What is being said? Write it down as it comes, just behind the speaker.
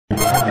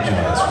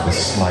apologize for the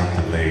slight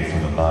delay for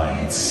the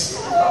lines,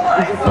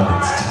 but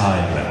it's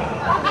time now.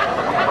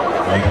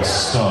 Let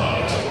us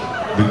start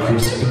the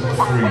Crispin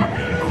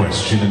Freeman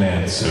question and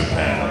answer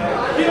panel.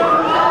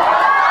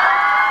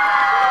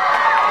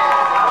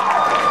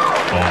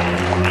 All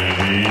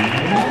ready?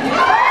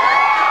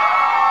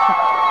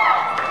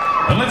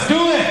 And let's do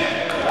it!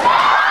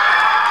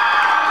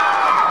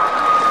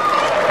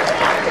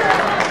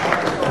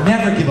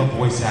 Never give a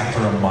voice actor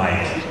a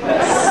mic.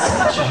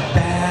 Such a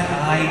bad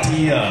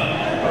idea.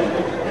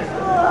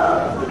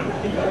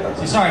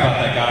 So sorry about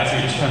that, guys.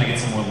 We're just trying to get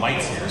some more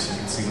lights here so you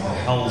can see what the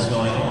hell is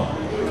going on.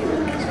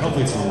 So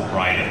hopefully it's a little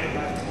brighter.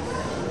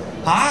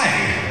 Hi!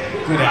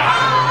 Good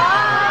afternoon.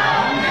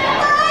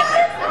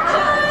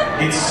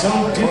 It's so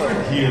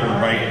different here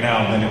right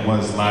now than it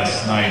was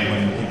last night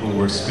when people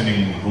were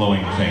spinning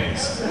glowing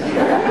things.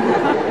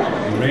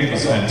 The rave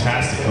was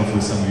fantastic.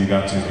 Hopefully some of you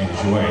got to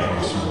enjoy it. There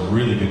was some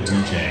really good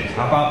DJing.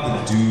 How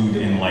about the dude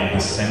in like the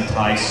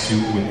Sentai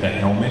suit with the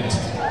helmet?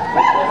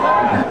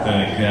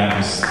 That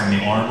was in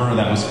the armor?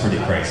 That was pretty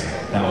crazy.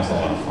 That was a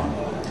lot of fun.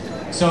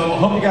 So,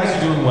 hope you guys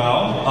are doing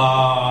well.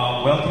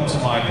 Welcome to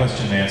my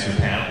question and answer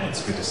panel.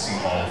 It's good to see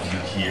all of you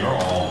here,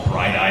 all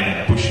bright-eyed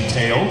and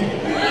bushy-tailed.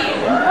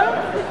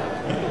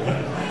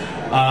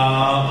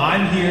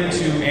 I'm here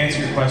to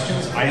answer your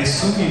questions. I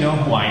assume you know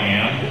who I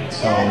am,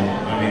 so,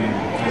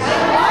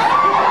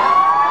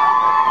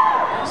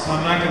 so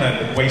I'm not going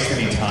to waste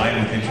any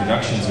time with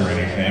introductions or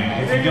anything.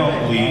 If you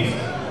don't leave...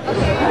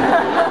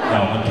 No,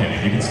 I'm kidding.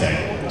 You can stay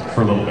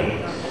for a little bit.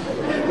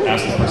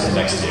 Ask the person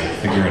next to you.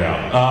 Figure it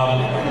out.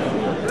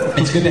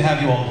 It's good to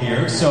have you all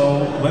here,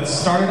 so let's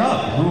start it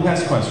up. Who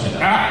has questions?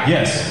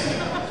 Yes.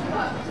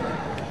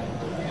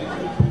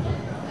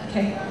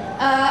 Okay.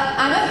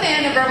 I'm a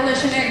fan of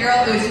Revolutionary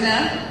Girl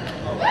Utena.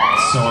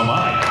 So am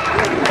I.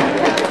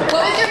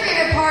 What was your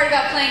favorite part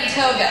about playing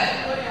Toga?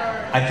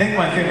 I think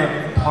my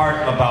favorite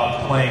part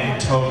about playing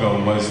Toga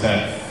was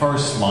that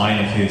first line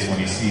of his when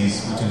he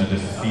sees Utena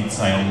defeat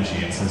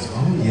Saionji and says,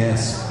 "Oh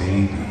yes,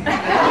 baby."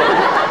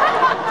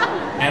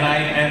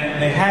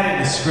 and they had it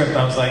in the script.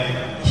 I was like,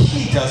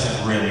 he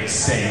doesn't really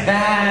say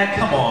that.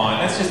 Come on,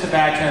 that's just a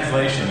bad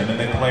translation. And then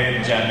they play it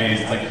in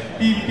Japanese. It's like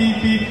beep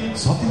beep beep.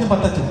 Something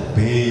about that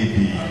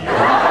baby.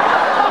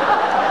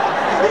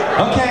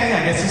 Okay,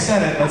 I guess he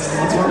said it. Let's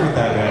work with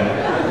that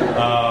then.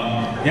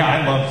 Yeah,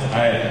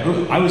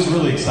 I was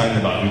really excited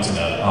about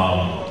Utena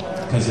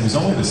because it was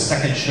only the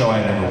second show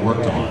I'd ever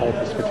worked on,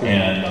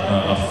 and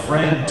a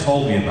friend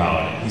told me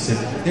about it. He said,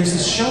 "There's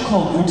this show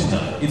called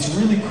Utena. It's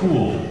really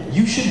cool.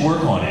 You should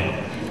work on it."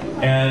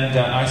 And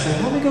I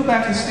said, "Let me go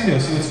back to the studio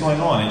see what's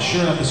going on." And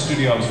sure enough, the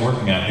studio I was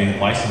working at, they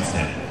had licensed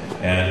it,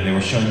 and they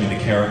were showing me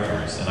the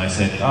characters. And I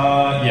said,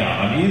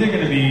 "Yeah, I'm either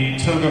going to be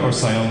Toga or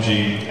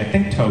Saionji. I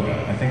think Toga.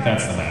 I think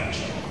that's the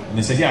match." And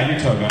they said, "Yeah, you're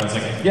Toga." And I was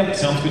like, "Yep,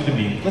 sounds good to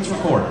me. Let's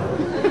record."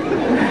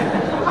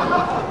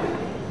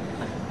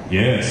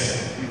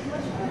 Yes.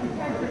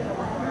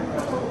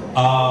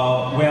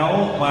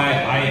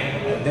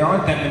 There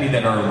aren't that many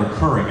that are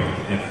recurring,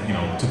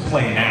 to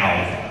play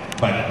now.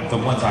 But the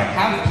ones I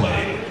have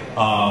played,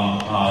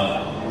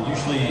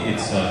 usually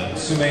it's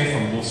Sume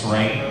from Wolf's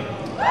Rain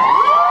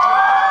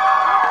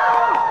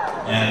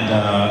and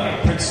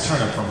Prince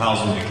Turnip from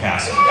Howl's Moving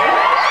Castle.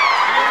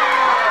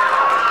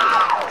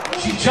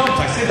 She jumped.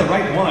 I said the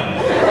right one.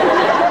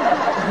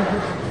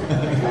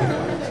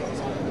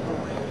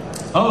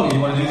 Oh, you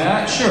want to do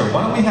that? Sure.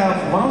 Why don't we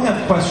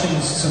have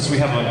questions, since we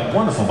have a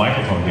wonderful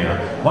microphone here.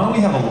 Why don't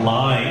we have a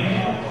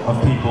line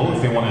of people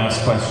if they want to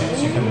ask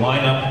questions? You can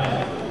line up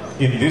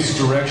in this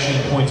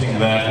direction, pointing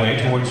that way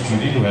towards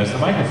Judy, who has the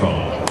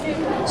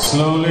microphone.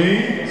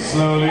 Slowly,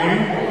 slowly.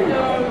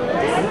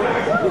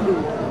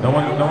 No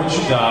one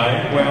should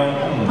die. Well,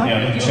 yeah, I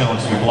think the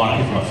challenge is to block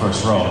you from the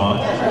first row,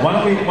 huh? Why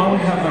don't we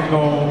have them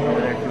go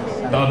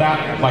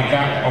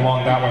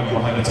along that way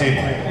behind the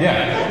table?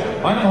 Yeah.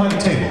 Line up behind the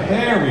table.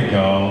 There we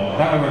go.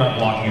 That way we're not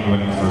blocking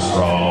everyone in the first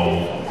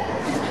row.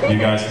 You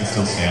guys can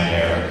still stand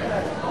there.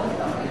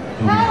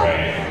 It'll be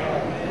great.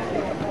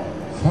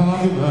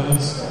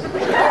 Fabulous.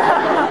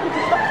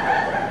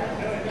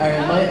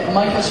 Alright,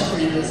 my question for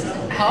you is,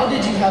 how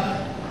did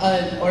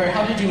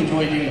you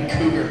enjoy doing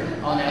Cougar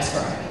on Ask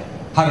Fry?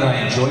 How did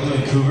I enjoy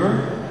doing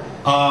Cougar?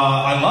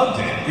 I loved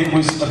it. It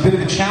was a bit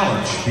of a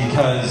challenge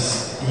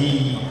because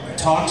he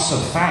talks so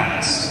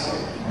fast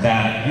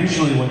that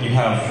usually when you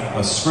have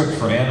a script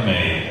for anime,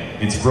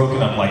 it's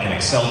broken up like an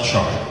Excel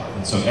chart.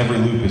 And so every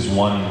loop is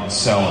one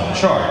cell in the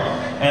chart.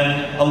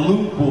 And a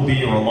loop will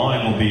be, or a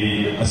line will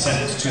be, a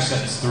sentence, two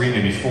sentences, three,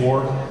 maybe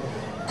four.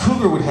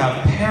 Cougar would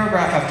have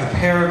paragraph after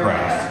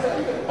paragraph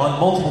on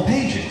multiple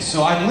pages.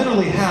 So I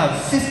literally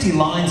have 50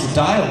 lines of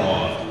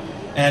dialogue.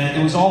 And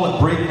it was all at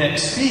breakneck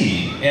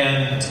speed.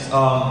 And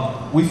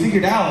we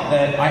figured out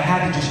that I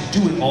had to just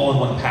do it all in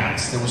one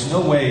pass. There was no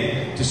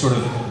way to sort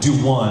of do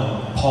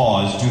one,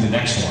 pause, do the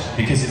next one,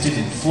 because it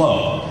didn't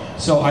flow.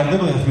 So I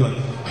literally have to be like,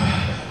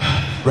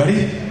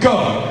 ready?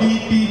 Go!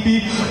 Beep, beep,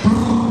 beep.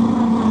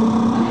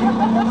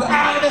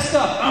 I messed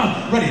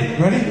up. Ready?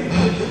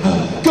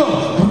 Go!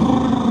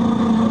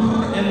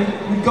 And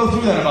we'd go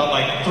through that about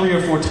like 3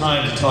 or 4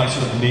 times until I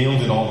sort of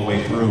nailed it all the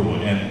way through,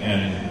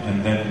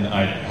 and then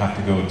I'd have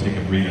to go and take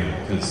a breather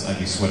because I'd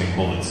be sweating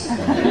bullets.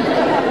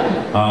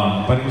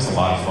 But it was a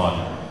lot of fun.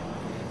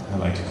 I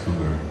liked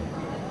Cougar.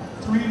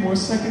 3 more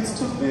seconds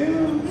to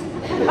live.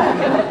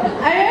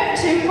 I have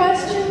 2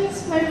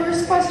 questions. My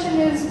first question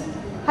is,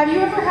 have you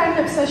ever had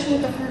an obsession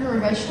with a fruit or a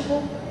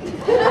vegetable? I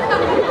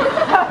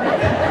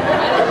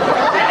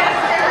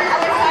ask every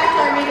voice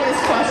actor I meet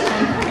this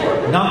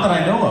question. Not that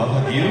I know of.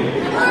 Have you?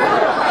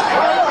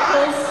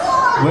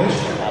 Which?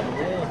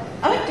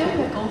 I like dill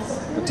pickles.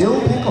 Dill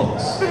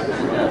pickles.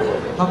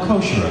 How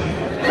kosher are you?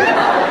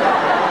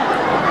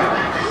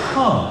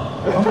 Huh.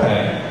 Okay.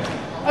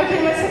 Okay,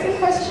 my second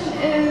question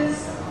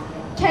is,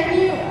 can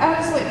you,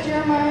 as like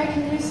Jeremiah,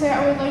 can you say,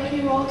 I would like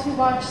you all to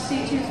watch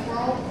C2's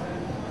World?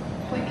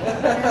 Like,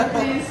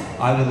 please?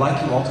 I would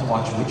like you all to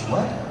watch which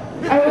what?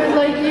 I would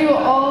like you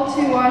all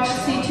to watch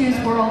C2's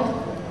World.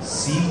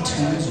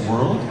 C2's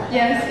World?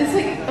 Yes, it's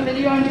like a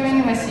video I'm doing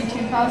in my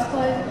C2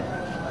 cosplay.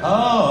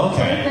 Oh,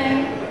 Sort of okay.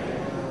 thing.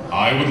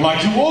 I would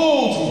like you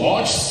all to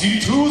watch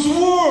C2's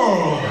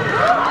World!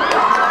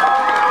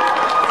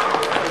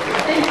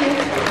 Thank you.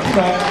 You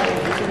bet.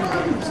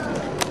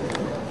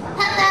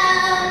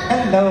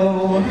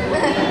 Hello. Hello.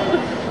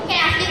 Can I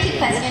ask you 2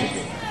 questions?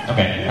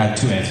 Okay, I have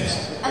 2 answers.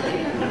 Okay.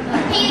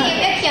 Can you give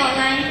your kill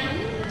line?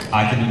 I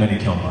can do many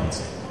kill lines.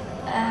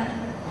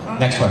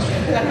 Next question.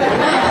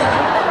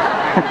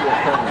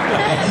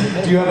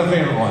 Do you have a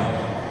favorite one?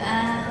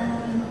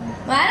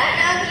 Well, I don't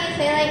know. Can you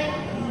say like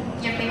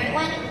your favorite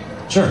one?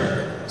 Sure.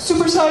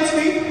 Supersize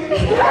me!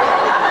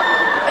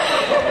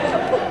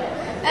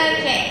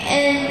 Okay.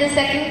 And the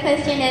second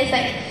question is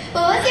like,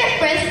 what was your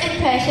first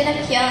impression of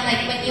Kyon?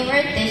 Like when you were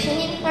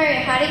auditioning for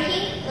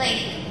Haruhi?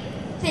 Like,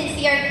 since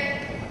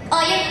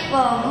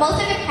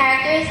most of your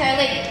characters are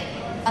like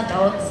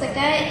adults like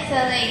that. So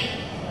like,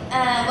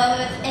 what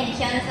was and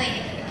Kyon is like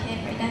a kid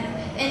right now.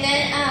 And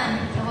then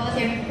so what was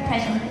your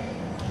impression?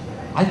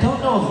 I don't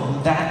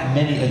know that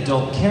many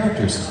adult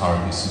characters in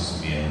Haruhi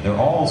Suzumiya. They're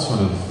all sort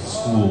of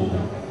school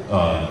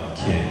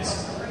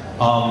kids.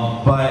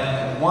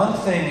 But one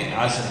thing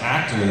as an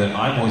actor that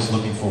I'm always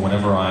looking for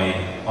whenever I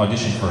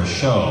audition for a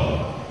show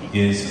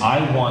is I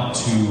want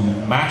to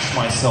match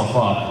myself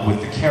up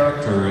with the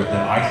character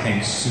that I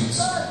think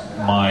suits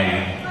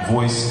my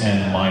voice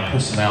and my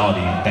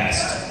personality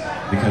best.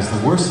 Because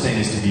the worst thing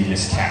is to be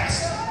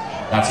miscast.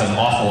 That's an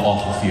awful,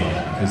 awful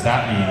feeling, because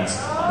that means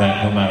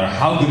that no matter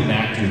how good an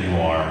actor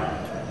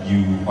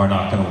you are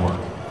not going to work.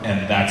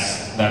 And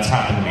that's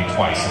happened to me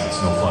twice, and it's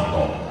no fun at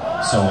all.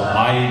 So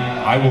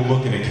I will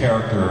look at a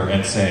character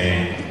and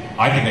say,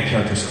 I think that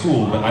character's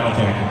cool, but I don't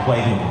think I can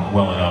play him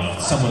well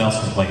enough. Someone else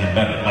can play him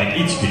better, like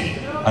Itsuki.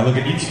 I look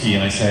at Itsuki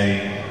and I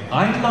say,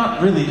 I'm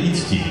not really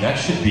Itsuki. That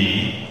should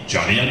be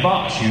Johnny and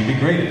Bosch. He would be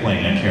great at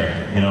playing that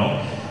character, you know?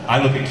 I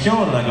look at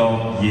Kyon and I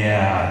go,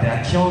 yeah,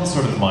 that Kyon's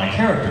sort of my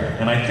character.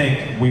 And I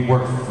think we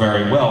work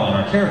very well in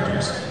our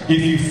characters.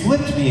 If you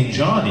flipped me and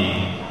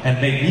Johnny and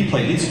made me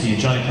play Itsuki and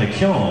Johnny play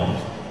Kyon,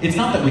 it's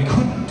not that we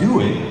couldn't do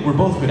it. We're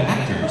both good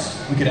actors.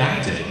 We could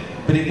act it.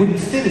 But it wouldn't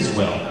fit as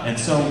well. And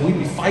so we'd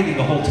be fighting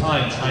the whole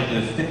time trying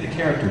to fit the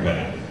character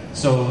better.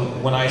 So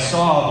when I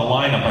saw the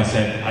lineup, I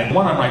said, the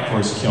one I'm right for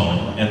is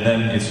Kyon. And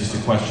then it's just a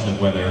question of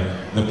whether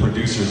the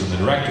producers and the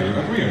director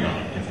agree or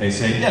not. If they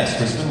say, yes,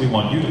 Crispin, we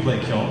want you to play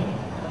Kyon,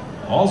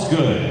 all's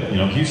good. You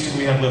know, Houston,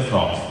 we have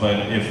liftoff.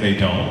 But if they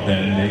don't,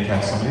 then they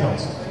cast somebody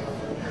else.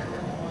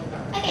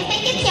 Okay,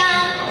 thank you,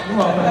 Kyon. You're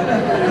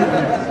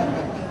welcome.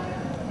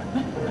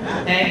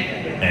 Hey.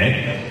 Hey?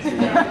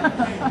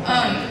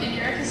 In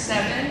your episode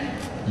 7,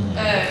 in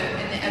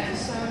the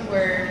episode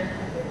where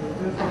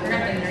I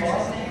forgot the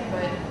nurse's name,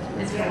 but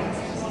it's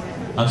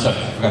I'm sorry, I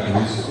forgot the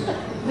who's.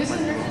 who's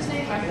the nurse's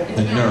name?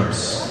 The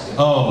nurse.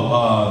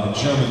 Oh, the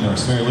German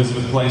nurse. Mary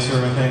Elizabeth plays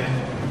her, I think?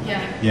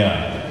 Yeah.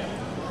 Yeah.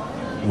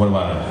 What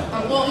about her?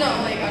 Well, no,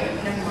 like,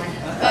 never mind.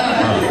 No,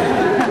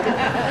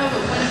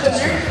 but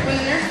when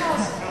the nurse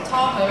calls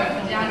Tahoe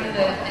down to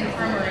the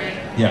infirmary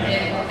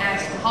and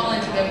asks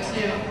Holland to go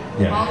too,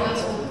 Holland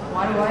goes, well,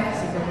 why do I have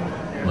to go?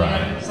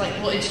 Right. It's like,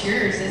 well, it's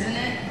yours, isn't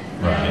it?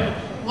 Right.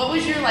 What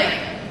was your, like,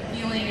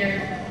 feeling or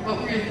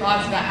what were your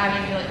thoughts about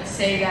having to, like,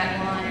 say that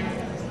line,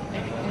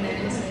 like, in that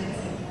instance?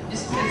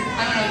 Just because,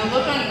 I don't know, the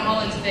look on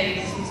Holland's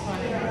face was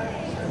funny.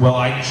 Well,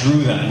 I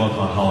drew that look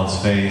on Holland's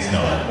face.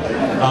 No.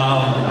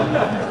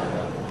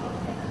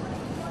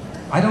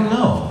 I don't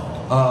know.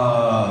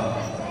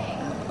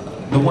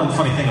 The one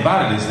funny thing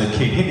about it is that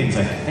Kate Higgins,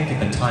 I think at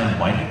the time,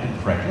 might have been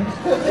pregnant.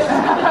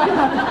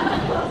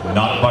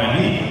 Not by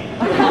me.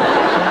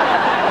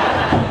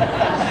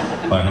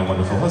 By her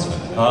wonderful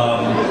husband.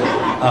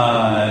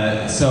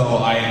 So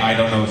I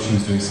don't know if she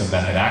was doing some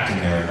method acting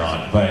there or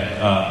not, but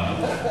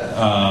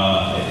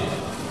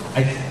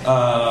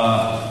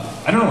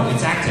I don't know,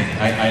 it's acting.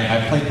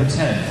 I play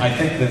pretend. I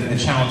think that the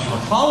challenge for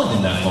Holland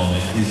in that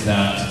moment is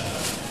that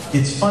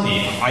it's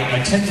funny.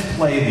 I tend to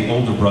play the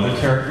older brother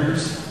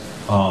characters.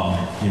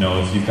 You know,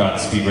 if you've got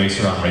Speed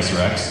Racer on Racer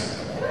X,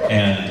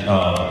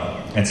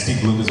 and Steve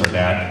Bloom is our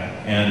dad,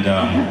 and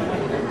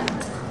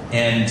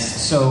And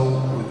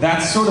so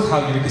that's sort of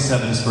how Eureka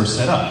 7 is first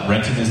set up.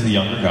 Renton is the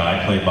younger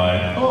guy, played by,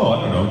 I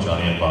don't know,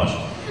 Johnny and Bosch.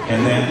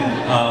 And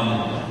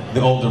then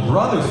the older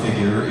brother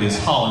figure is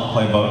Holland,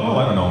 played by,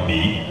 I don't know,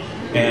 me.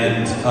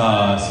 And see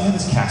how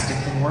this casting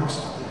thing works?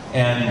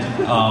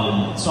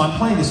 And so I'm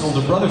playing this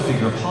older brother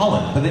figure of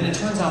Holland, but then it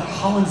turns out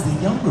Holland's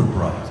the younger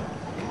brother.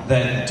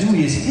 That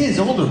Dewey is his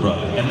older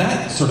brother. And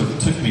that sort of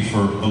took me for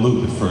a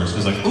loop at first. It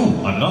was like,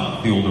 ooh, I'm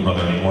not the older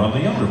brother anymore, I'm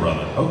the younger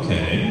brother.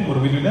 Okay, what do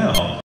we do now?